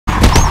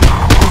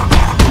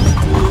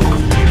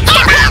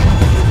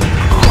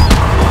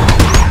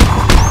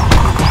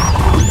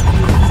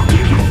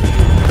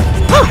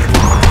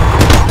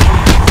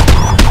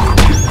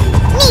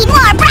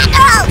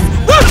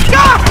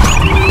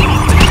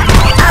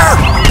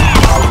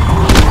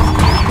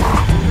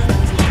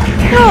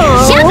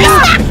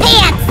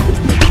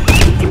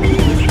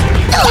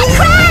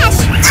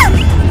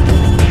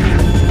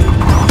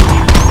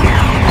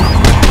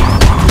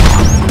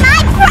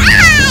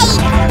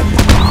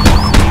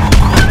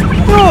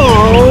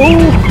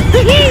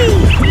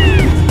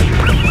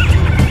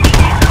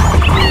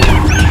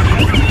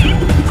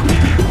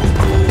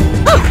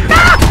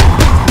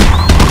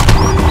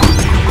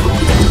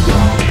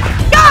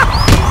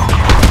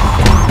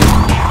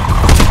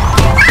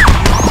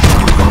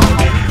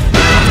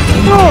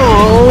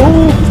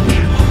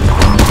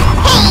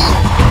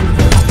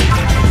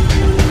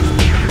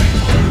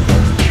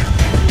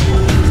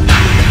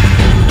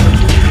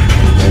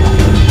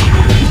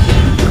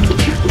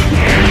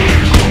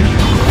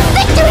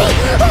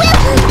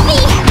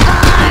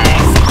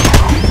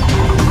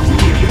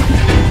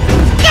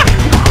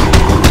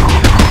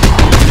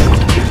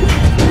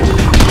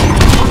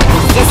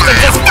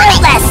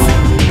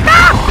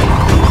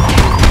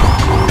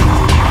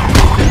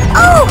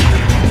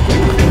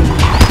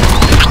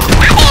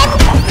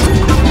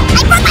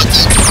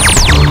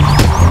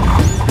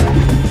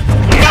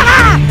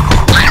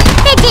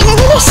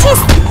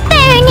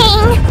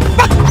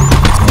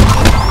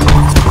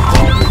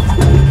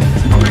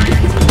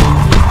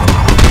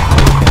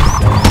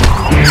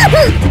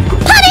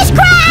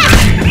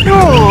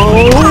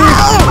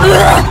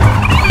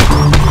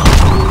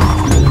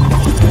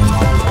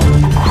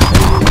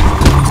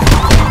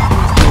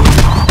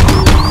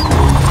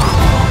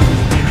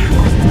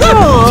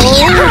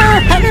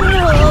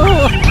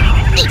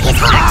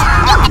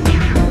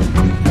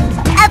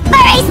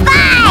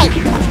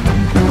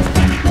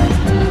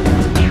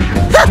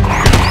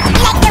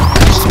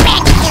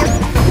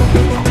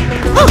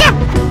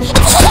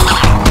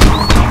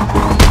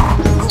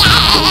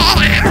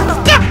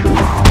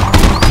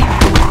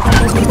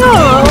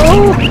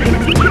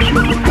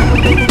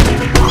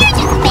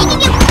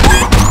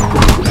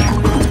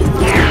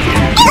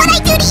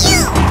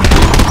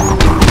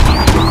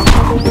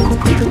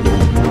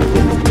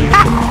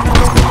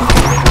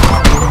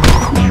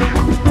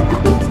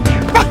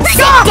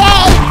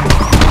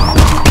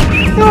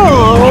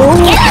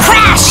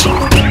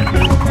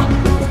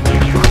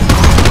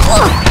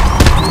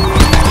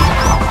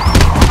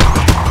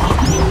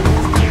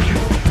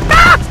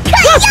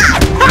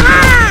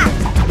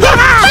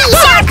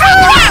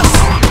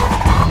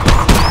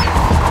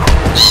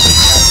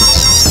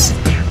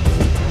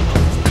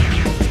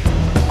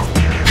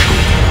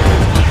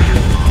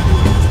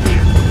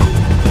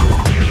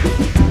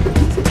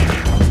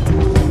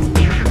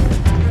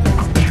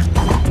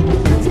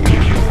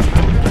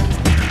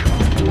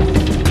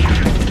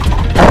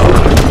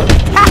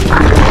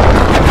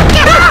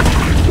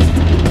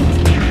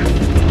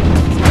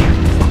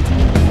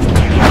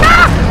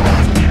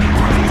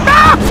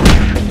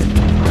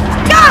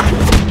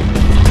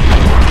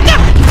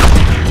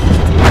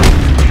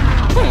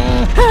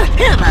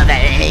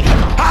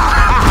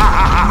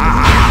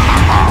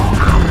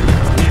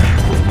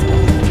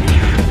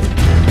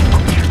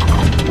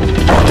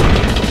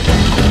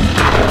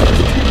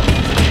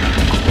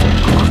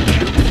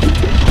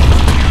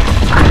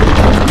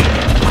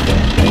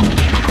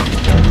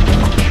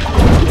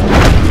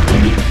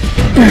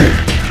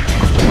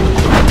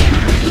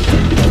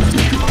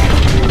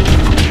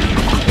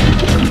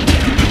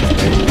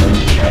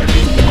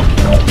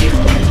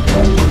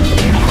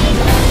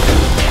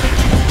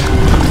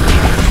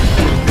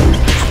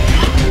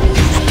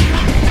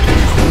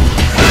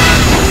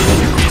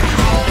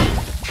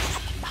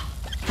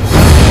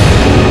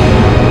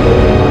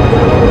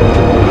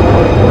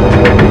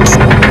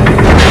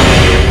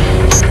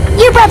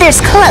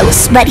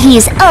but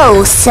he's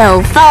oh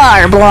so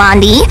far,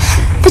 Blondie.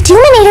 The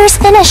Doominator's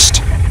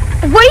finished.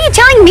 What are you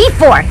telling me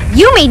for?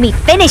 You made me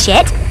finish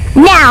it.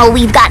 Now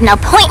we've got an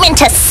appointment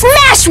to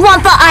smash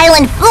Wumpa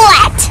Island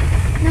flat!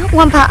 Not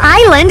Wumpa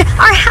Island.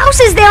 Our house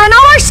is there and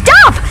all our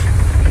stuff.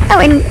 Oh,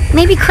 and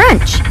maybe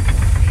Crunch.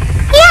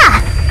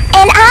 Yeah,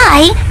 and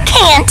I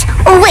can't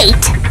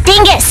wait.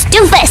 Dingus,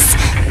 doofus,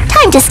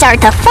 time to start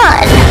the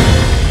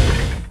fun.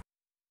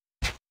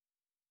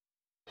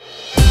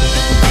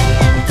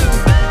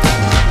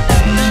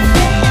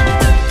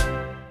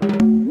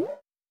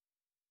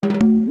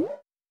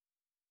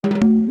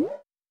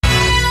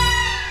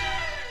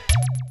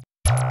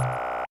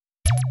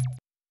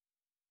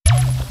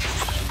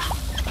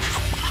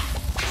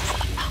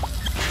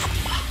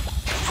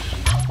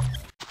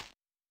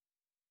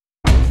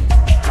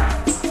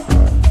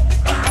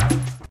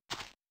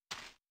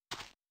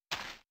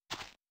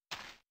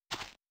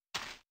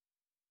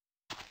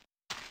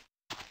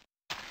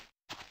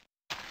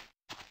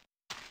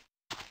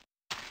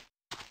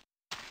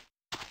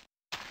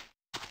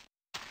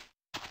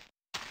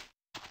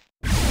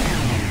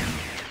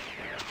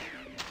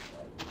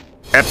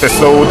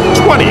 Episode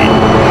 20,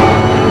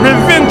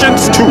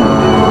 Revengeance 2,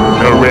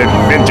 The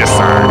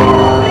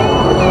Revengicide.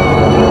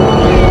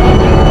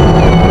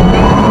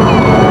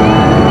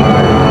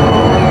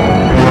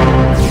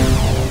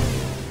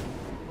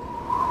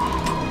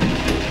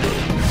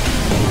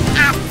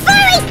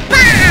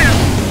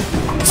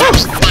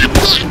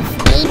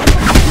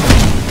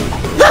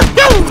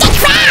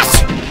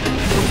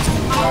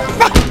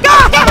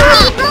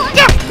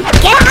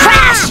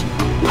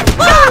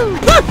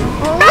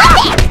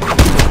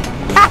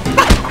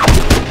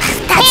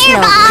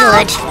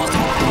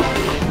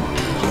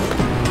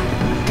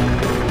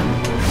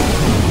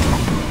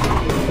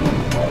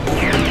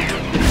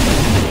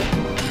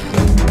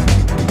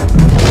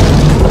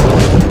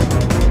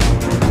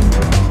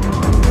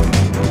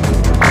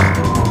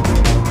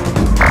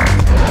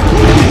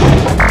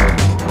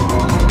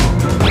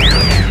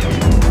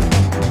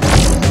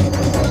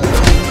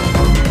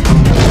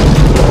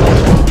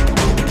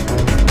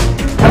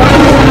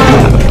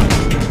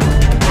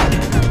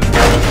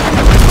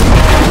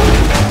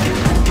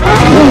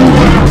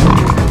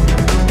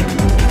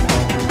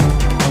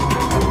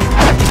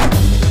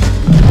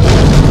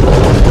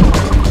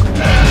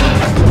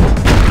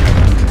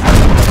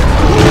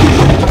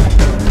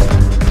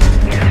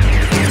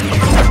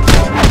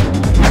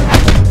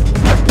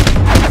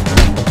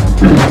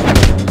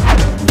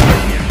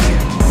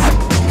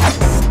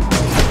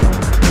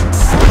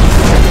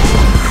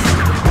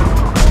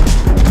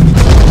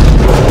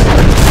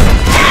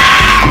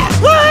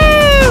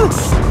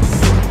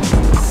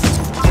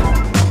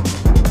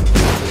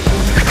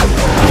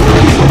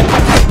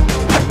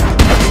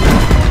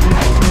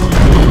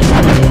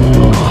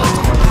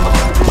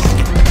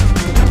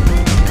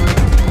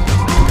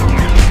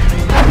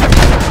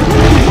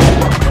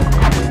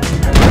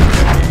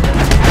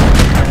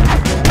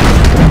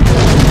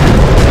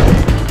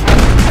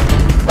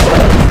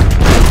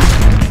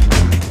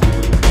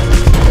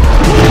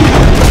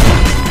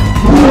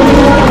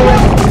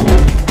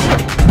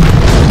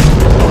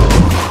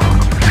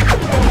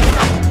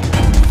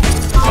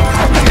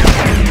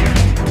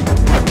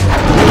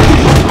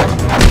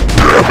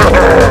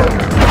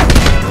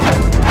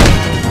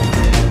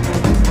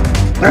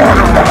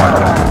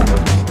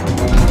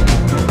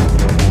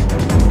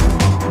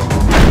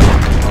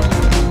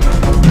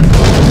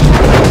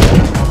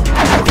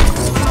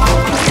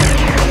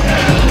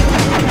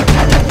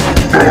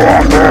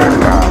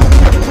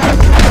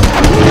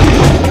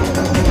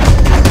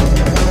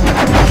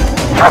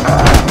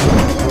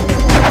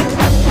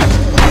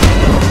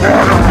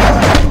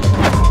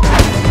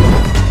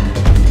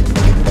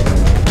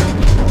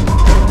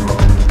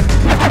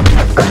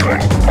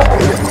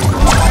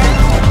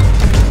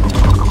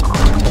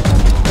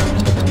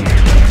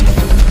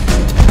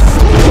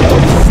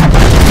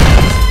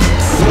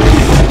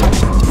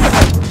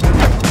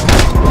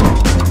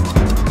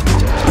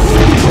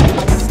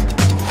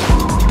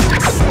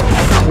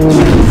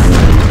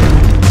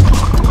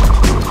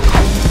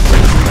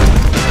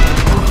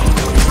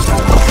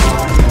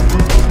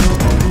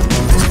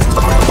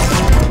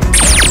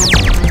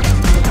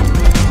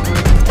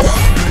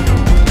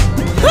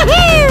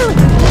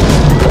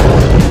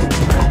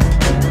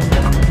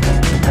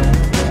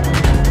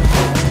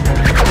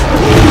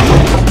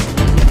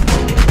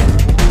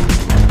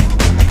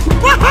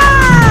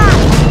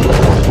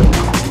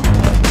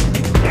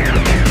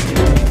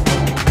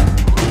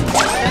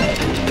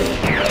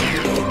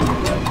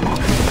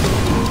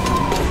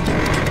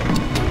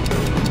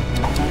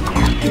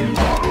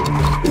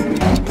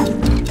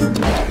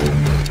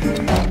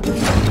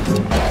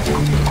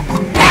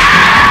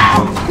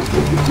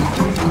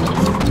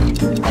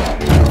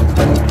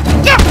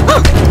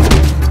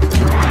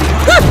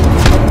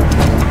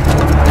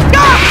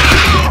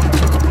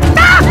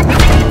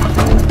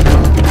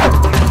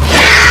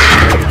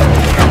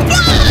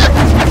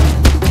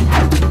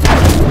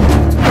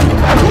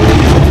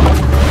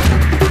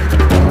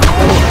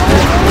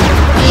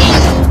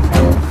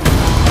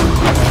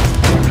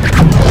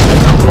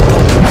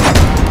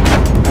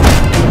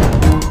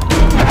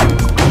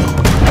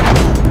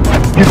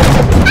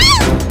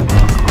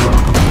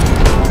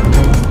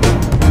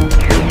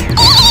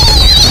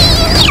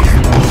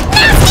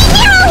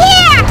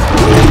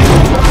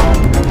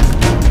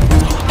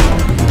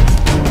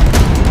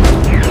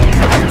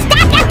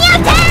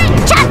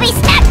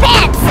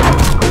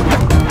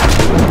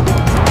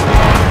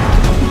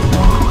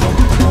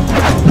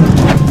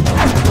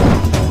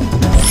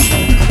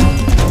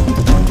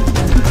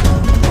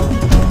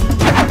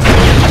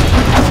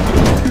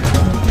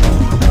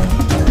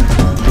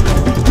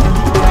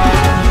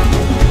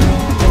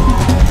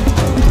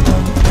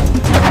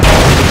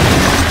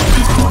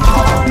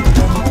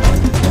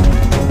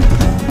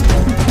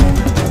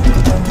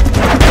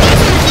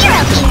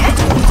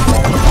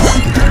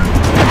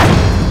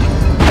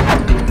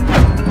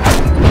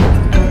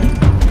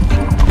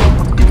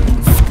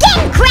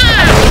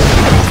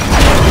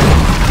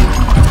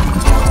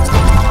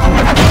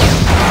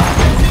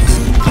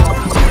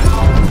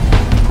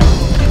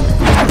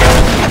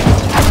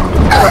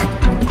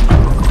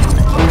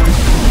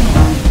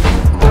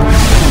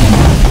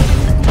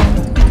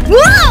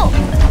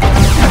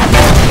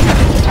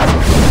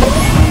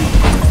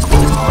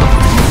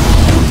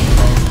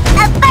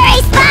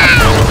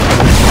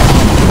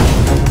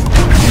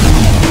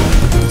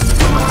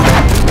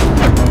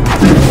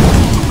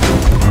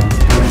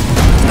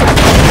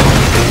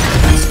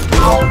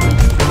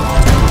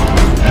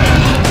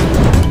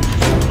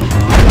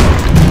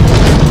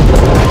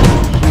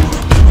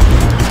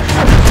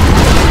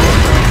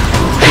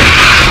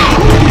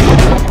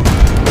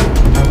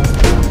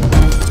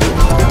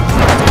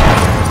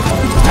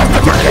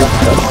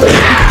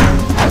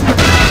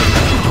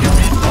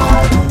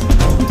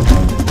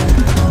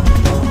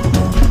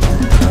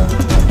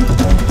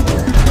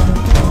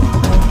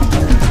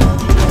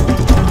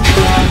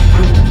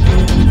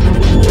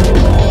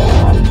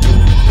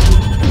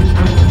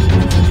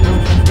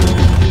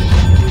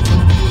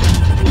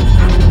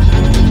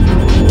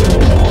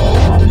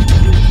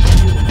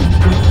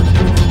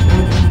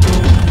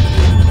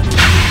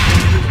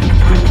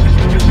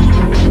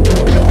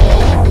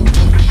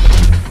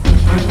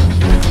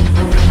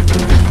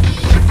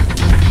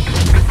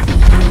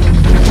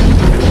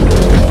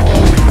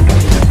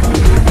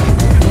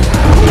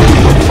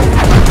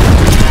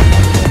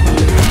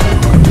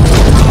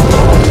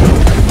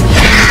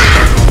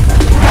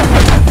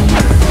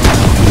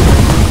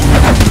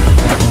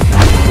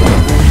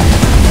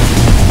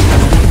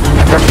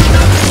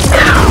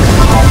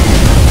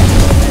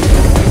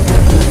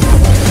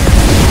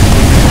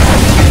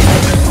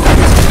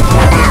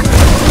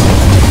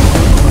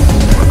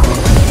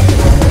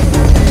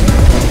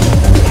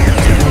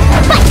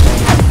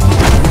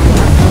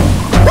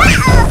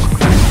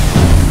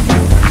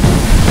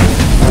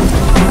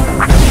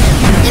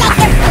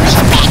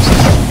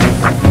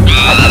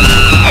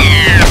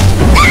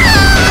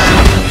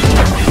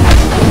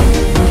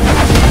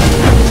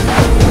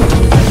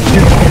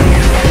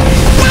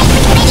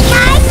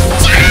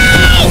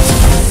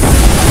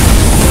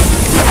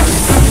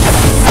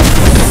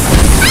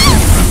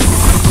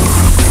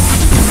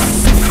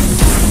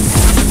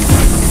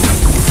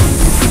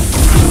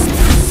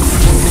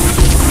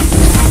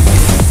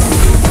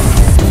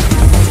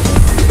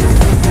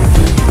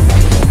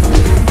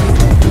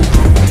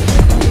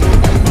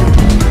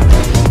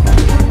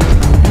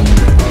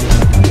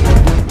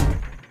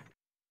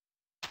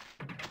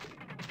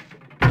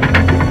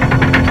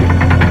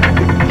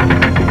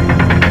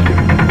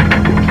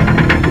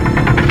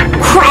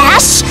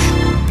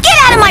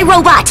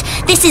 Robot!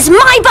 This is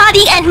my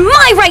body and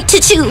my right to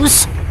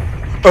choose!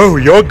 Oh,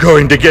 you're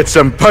going to get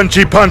some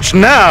punchy punch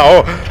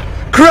now!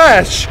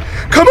 Crash!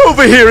 Come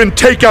over here and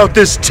take out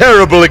this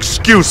terrible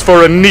excuse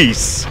for a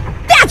niece!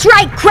 That's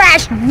right,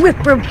 Crash! Rip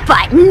her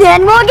butt, and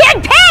then we'll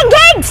get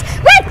pancakes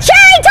with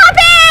cherry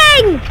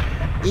topping!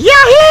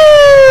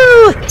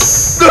 Yahoo!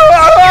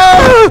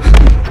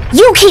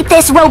 You keep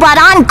this robot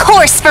on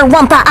course for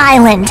Wumpa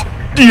Island!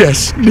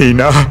 Yes,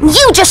 Nina.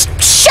 You just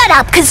shut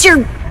up, because you're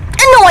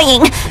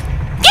annoying!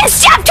 And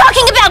stop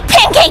talking about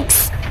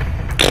pancakes!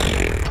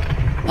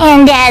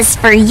 And as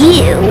for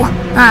you,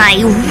 I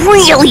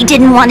really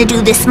didn't want to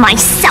do this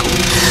myself.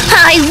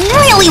 I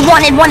really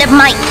wanted one of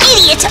my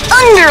idiot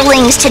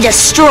underlings to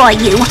destroy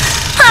you.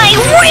 I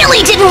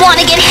really didn't want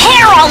to get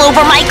hair all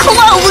over my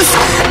clothes.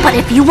 But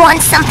if you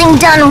want something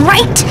done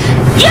right,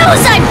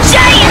 use a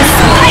giant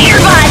spider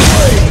bot!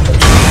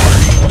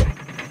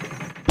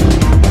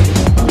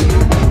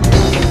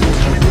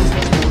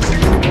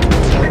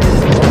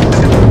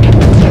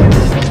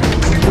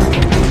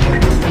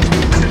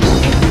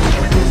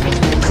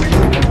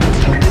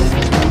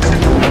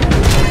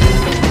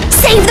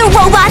 Save the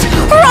robot,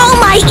 or all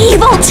my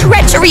evil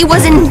treachery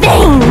was in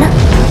vain!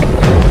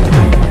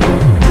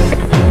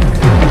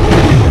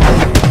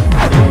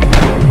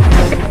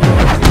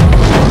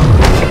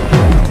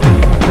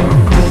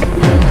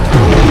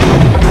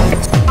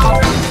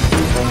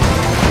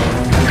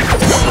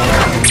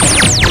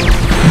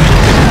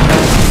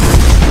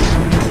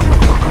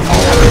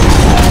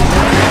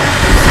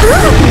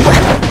 Ooh,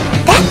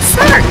 that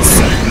smarts!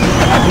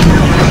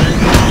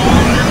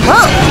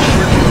 Whoa,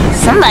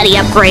 somebody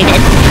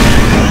upgraded.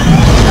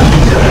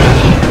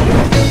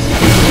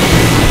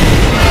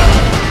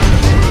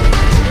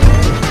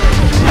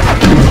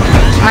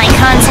 My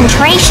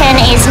concentration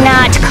is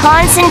not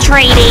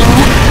concentrating.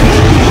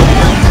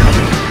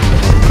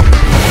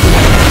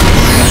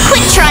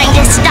 Quit trying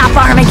to stop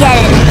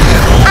Armageddon.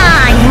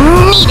 I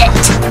need it.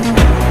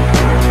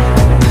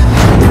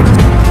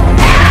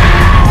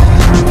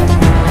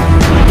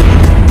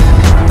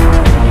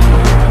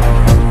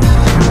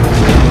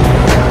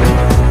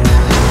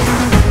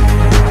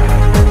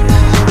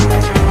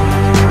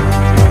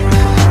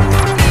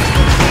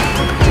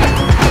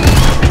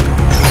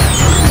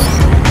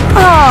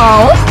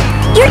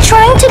 You're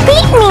trying to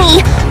beat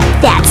me!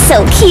 That's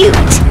so cute!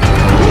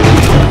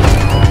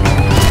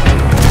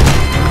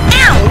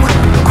 Ow!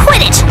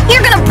 Quit it!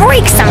 You're gonna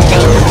break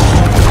something!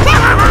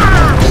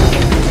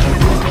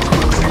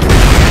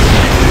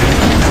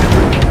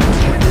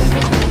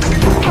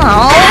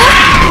 Oh,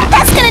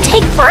 that's gonna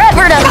take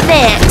forever to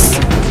fix!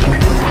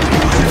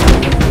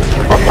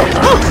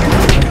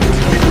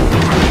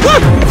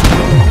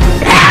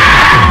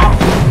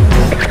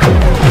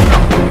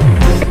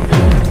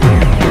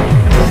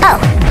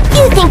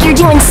 You think you're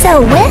doing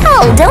so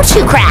well, don't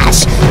you,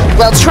 Crash?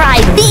 We'll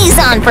try these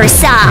on for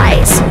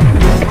size.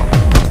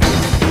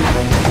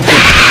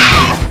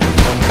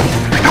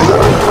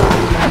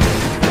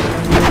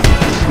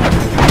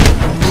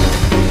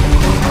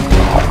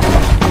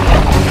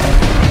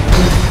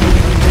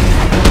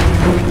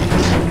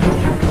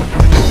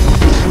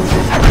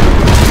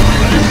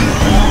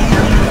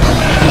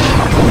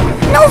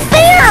 No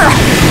fair!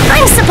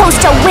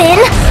 supposed to win.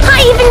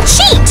 I even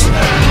cheat.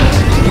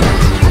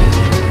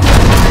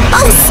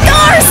 Oh,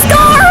 Scar!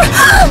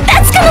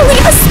 That's gonna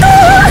leave a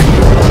score!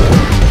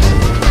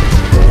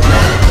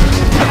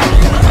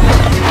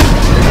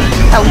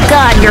 Oh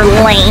god, you're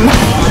lame.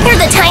 You're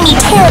the Tiny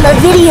Tim of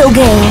video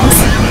games.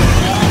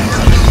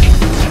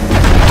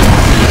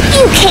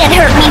 You can't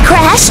hurt me,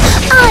 Crash.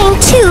 I'm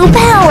too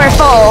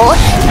powerful.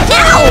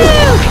 Ow!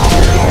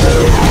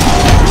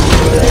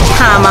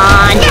 Come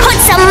on, put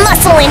some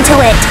muscle into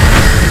it.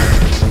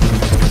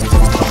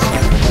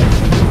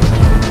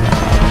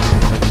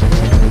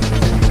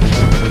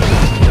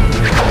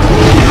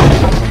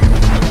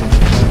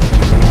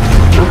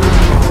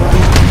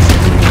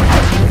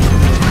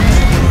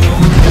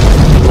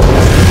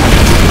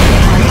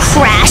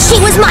 Crash, he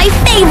was my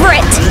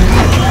favorite!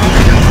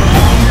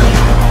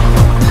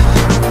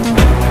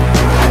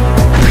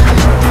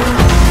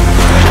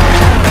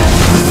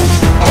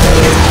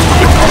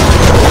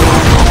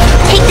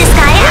 Take this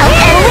guy out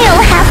and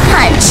we'll have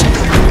punch.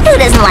 Who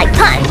doesn't like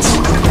punch?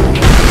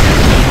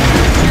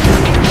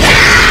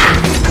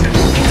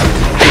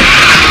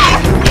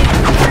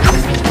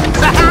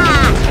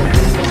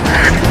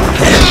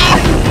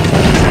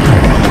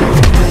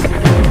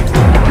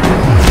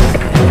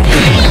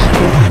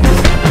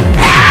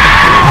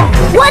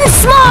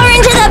 Once more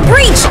into the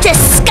breach,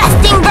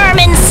 disgusting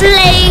vermin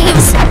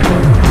slaves!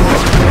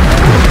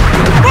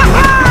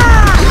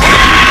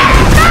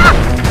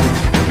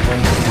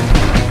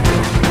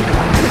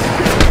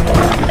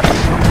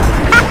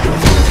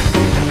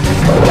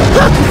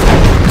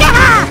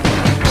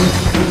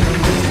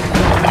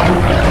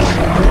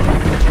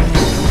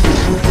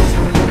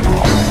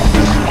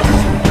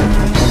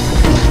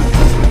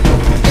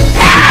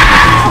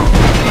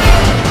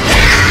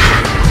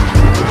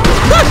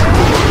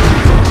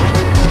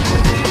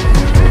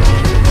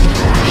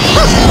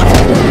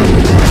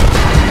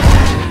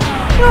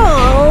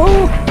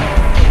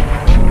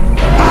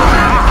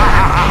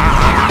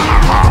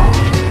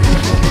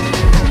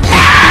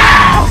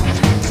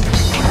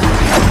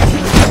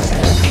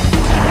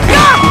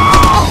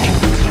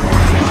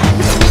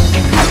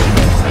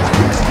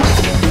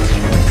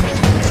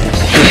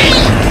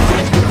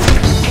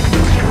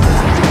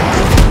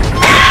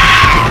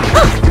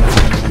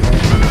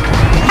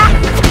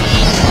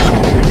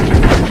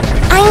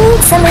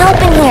 Some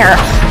help in here.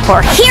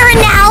 For here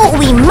and now,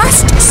 we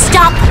must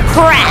stop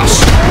Crash.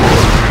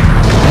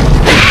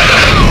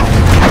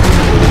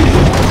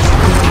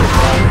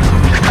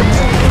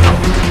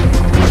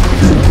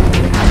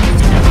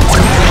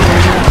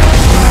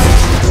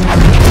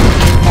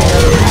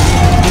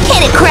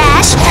 Hit it,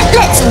 Crash.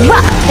 Let's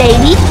rock,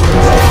 baby.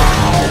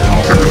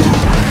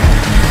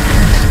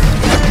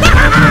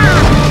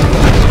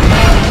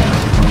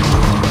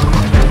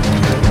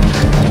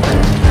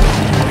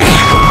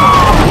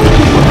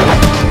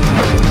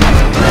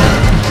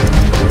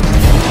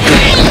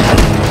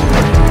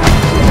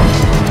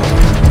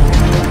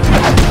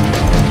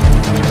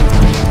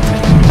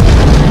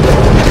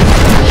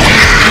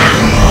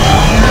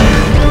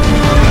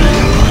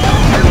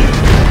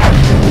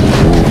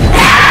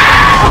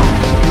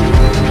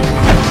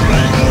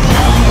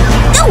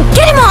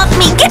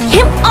 Get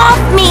him off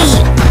me!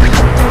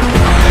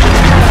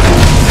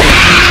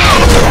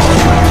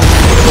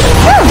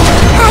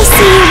 I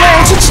see you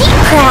learned to cheat,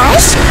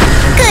 Crash.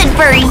 Good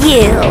for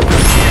you.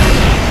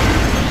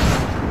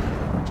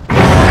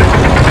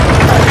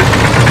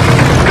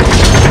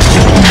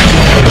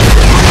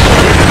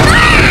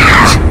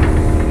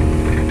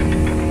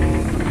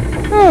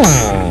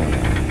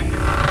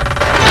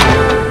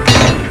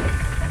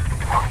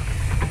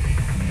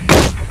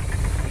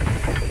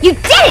 You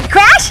did it,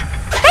 Crash!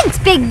 Thanks,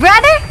 big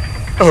brother!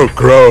 Oh,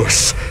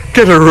 gross.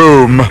 Get a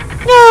room.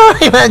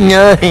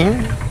 No.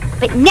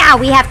 But now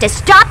we have to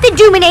stop the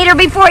Doominator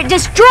before it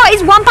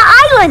destroys Wumpa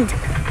Island!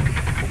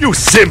 You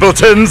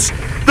simpletons!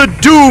 The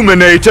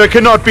Doominator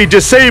cannot be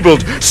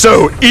disabled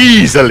so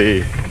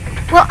easily.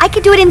 Well, I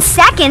could do it in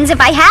seconds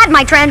if I had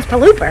my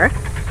transpalooper.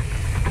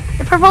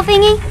 The purple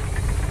thingy?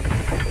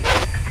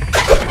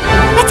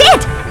 That's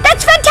it!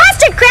 That's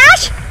fantastic,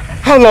 Crash!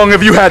 How long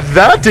have you had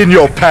that in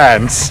your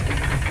pants?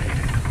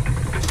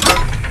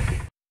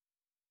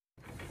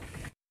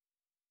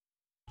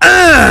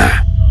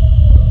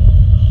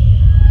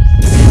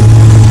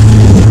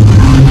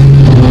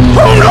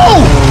 Oh no!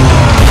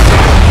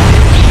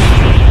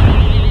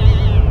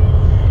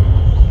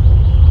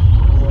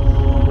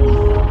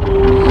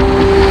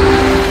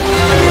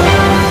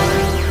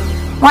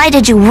 Why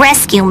did you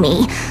rescue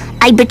me?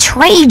 I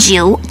betrayed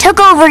you, took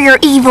over your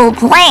evil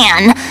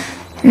plan,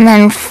 and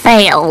then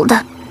failed.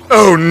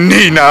 Oh,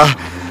 Nina!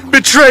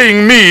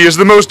 Betraying me is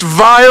the most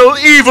vile,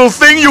 evil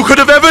thing you could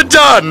have ever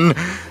done!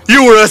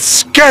 You were a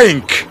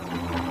skank!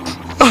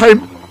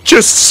 I'm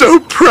just so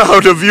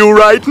proud of you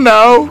right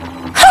now!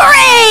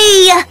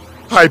 Hooray!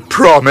 I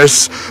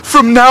promise,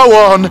 from now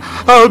on,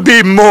 I'll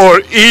be more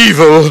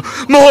evil,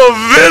 more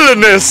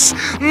villainous,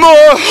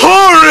 more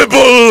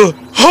horrible!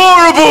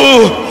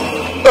 Horrible!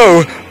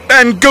 Oh,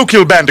 and go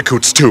kill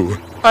bandicoots too.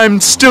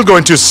 I'm still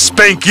going to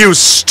spank you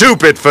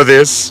stupid for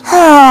this.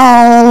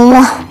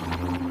 Oh.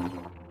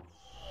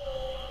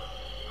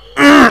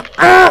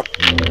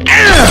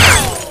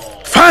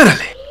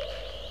 Finally!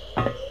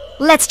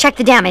 Let's check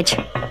the damage.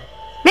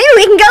 Maybe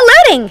we can go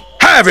looting!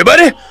 Hi,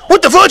 everybody!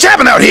 What the fudge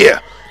happened out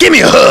here? Give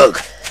me a hug!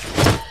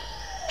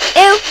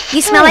 Ew,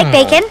 you smell like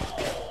bacon.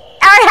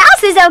 Our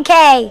house is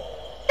okay!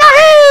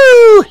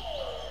 Yahoo!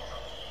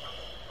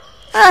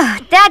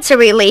 Ugh, that's a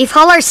relief.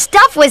 All our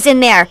stuff was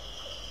in there.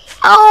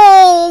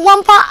 Oh,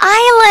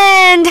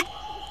 Wumpa Island!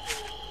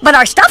 But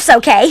our stuff's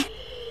okay.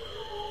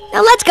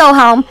 Now let's go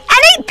home and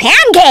eat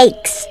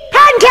pancakes!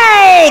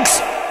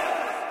 Pancakes!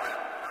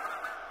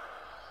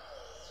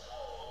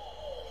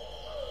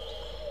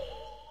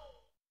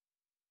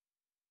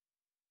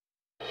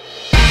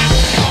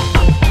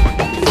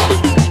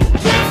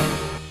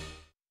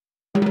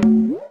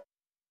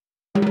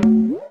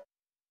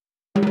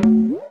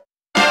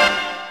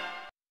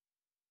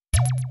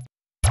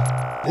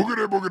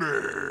 Boogity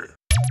boogity!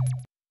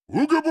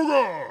 Ooga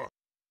booga!